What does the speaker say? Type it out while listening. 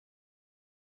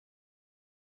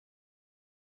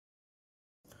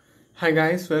Hi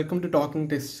guys, welcome to Talking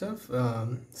Tech Stuff.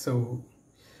 So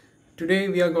today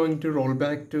we are going to roll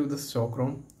back to the stock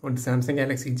ROM on Samsung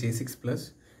Galaxy J6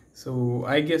 Plus. So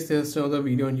I guess there's no other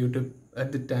video on YouTube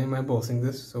at the time I'm posting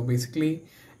this. So basically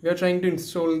we are trying to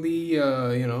install the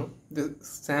the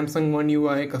Samsung One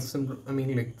UI custom,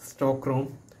 like stock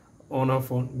ROM on our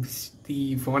phone, which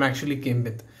the phone actually came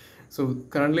with. So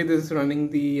currently this is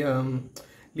running the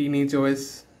Lineage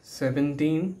OS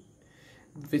 17,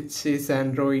 which is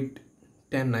Android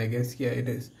 10, I guess. Yeah, it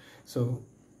is. So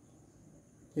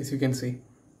as you can see,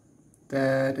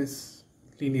 that is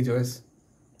Lineage OS.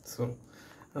 So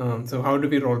so how do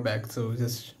we roll back? So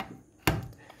just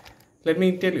let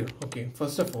me tell you. Okay,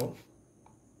 first of all,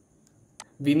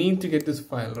 we need to get this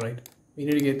file, right? We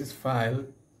need to get this file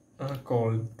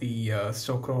called the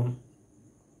stock ROM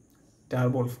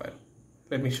tarball file.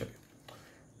 Let me show you.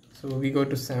 So we go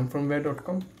to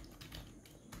samfromware.com.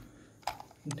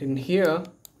 In here,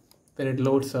 when it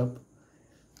loads up,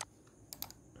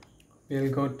 we'll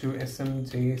go to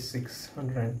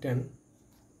SMJ610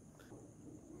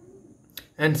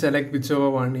 and select whichever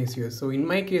one is yours. So in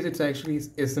my case, it's actually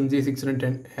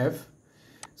SMJ610F.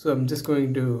 So I'm just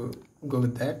going to go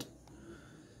with that.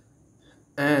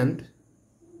 And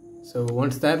so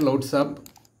once that loads up,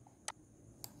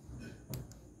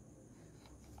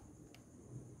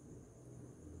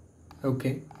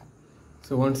 okay.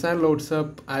 So once that loads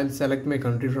up, I'll select my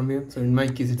country from here. So in my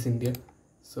case, it's India.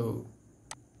 So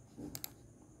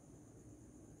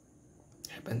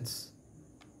happens.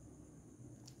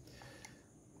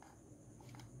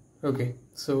 Okay,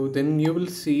 so then you will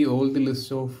see all the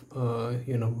list of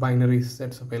binaries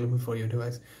that's available for your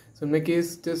device. So in my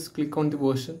case, just click on the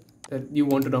version that you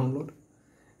want to download,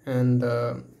 and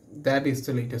that is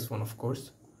the latest one, of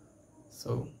course.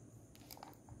 So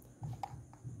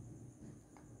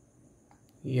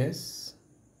yes,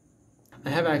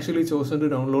 I have actually chosen to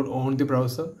download on the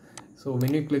browser. So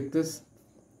when you click this,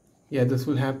 yeah, this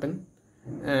will happen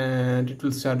and it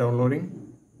will start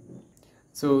downloading.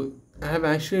 So I have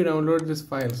actually downloaded this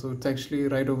file, so it's actually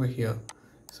right over here.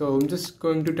 So I'm just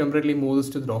going to temporarily move this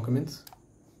to the documents.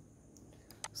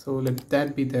 So let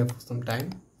that be there for some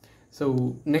time.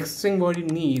 So next thing what you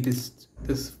need is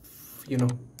this,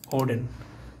 Odin.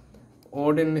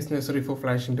 Odin is necessary for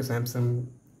flashing to Samsung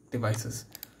devices.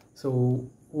 So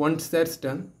once that's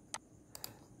done,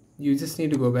 you just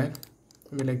need to go back.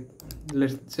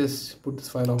 Let's just put this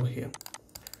file over here.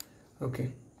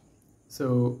 Okay,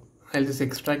 so I'll just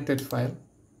extract that file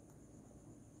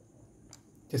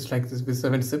just like this with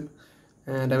 7-zip,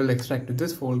 and I will extract to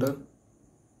this folder.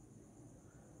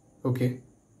 Okay,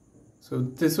 so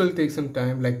this will take some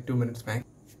time, like 2 minutes max.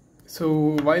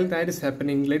 So while that is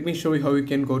happening, let me show you how you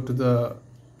can go to the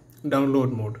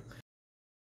download mode.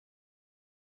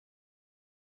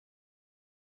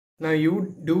 Now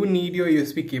you do need your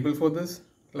USB cable for this,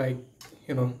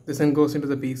 this one goes into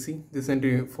the PC, this into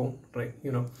your phone, right?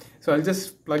 So I'll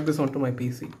just plug this onto my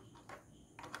PC.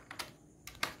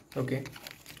 Okay,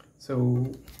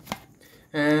 so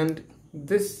and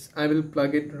this I will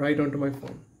plug it right onto my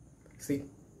phone. See,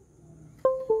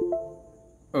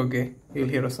 okay, you'll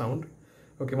hear a sound.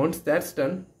 Okay, once that's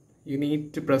done, you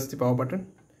need to press the power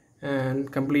button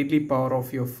and completely power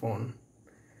off your phone.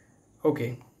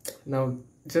 Okay, now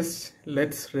just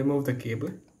let's remove the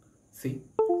cable. See,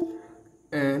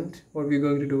 and what we're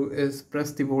going to do is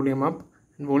press the volume up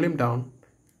and volume down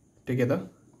together,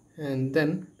 and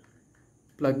then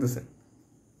plug this in.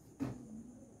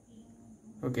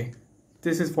 Okay,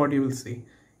 this is what you will see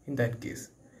in that case.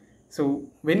 So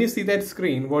when you see that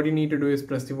screen, what you need to do is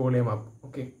press the volume up.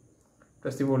 Okay,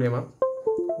 press the volume up,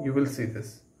 you will see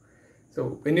this.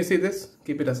 So when you see this,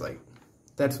 keep it aside.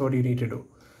 That's what you need to do.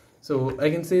 So I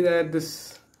can say that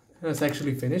this has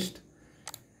actually finished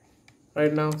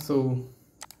right now. So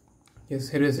yes,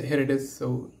 here it is.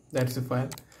 So that's the file.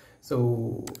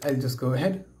 So I'll just go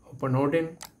ahead, open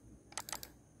Odin.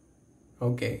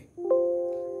 Okay,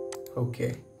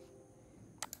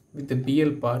 with the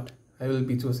BL part, I will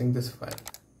be choosing this file,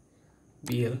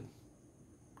 BL.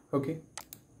 Okay,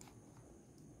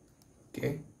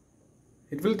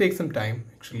 it will take some time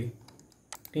actually,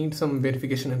 need some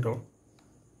verification and all.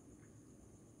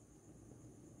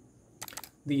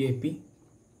 The AP,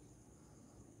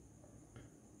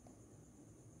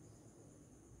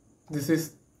 this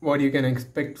is what you can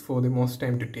expect for the most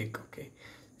time to take. Okay,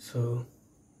 so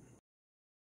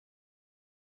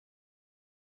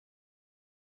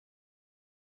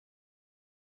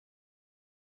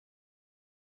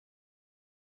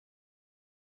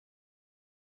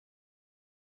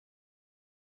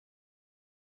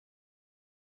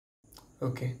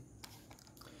okay,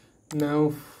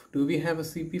 now do we have a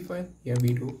CP file? Yeah,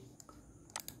 we do.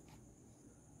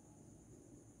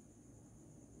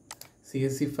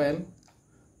 CSV file.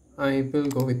 I will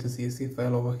go with the CSV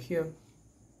file over here.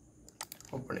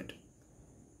 Open it.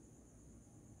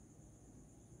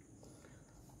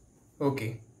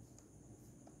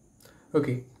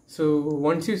 Okay, so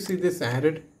once you see this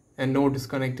added and no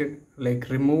disconnected, like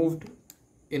removed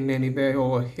in anywhere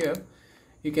over here,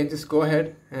 you can just go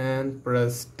ahead and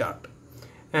press start.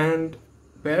 And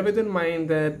bear with in mind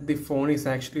that the phone is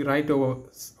actually right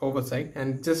overside,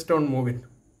 and just don't move it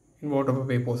in whatever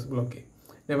way possible. Okay,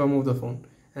 never move the phone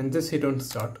and just hit on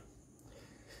start.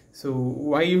 So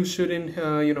why you shouldn't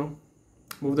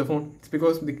move the phone? It's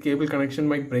because the cable connection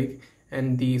might break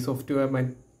and the software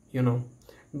might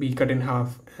be cut in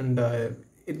half, and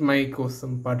it might cause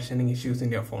some partitioning issues in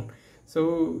your phone.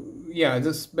 So yeah,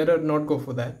 just better not go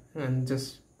for that and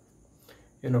just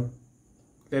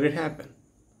let it happen.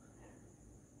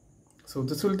 So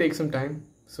this will take some time,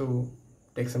 so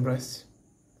take some rest.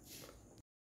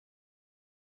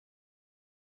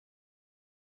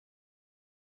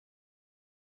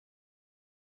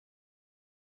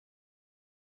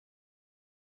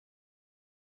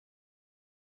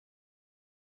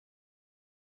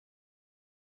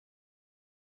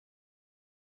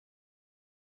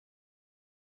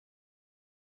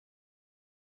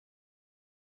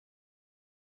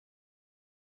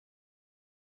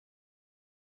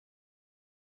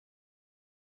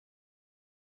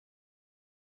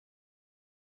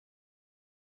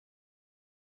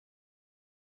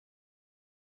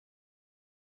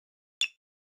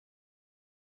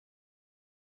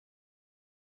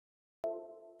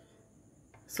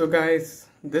 So guys,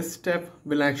 this step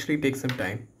will actually take some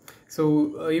time.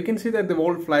 So you can see that the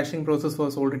whole flashing process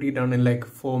was already done in like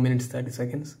 4 minutes 30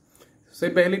 seconds. So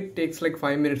it barely takes like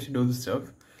 5 minutes to do this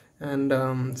stuff. And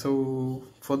so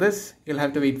for this, you'll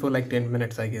have to wait for like 10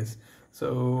 minutes, I guess.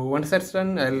 So once that's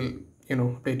done, I'll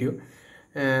update you.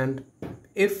 And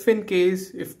if in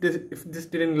case if this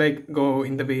didn't like go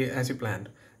in the way as you planned,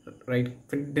 right,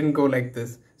 if it didn't go like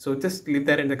this, so just leave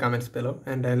that in the comments below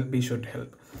and I'll be sure to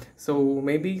help. So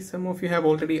maybe some of you have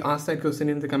already asked that question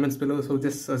in the comments below, so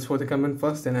just search for the comment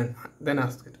first and then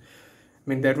ask it. I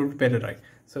mean, that would be better, right?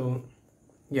 So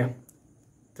yeah,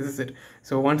 this is it.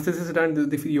 So once this is done,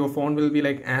 your phone will be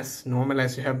like as normal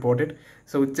as you have bought it.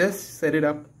 So just set it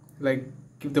up, like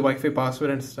give the Wi-Fi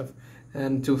password and stuff,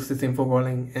 and choose this info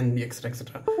calling and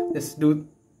etc. Just do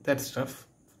that stuff,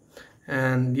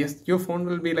 and yes, your phone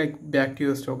will be like back to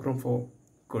your stock room for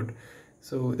good.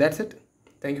 So that's it.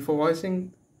 Thank you for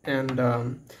watching,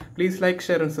 and please like,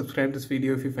 share and subscribe this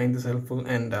video if you find this helpful,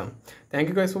 and thank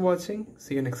you guys for watching.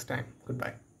 See you next time.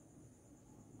 Goodbye.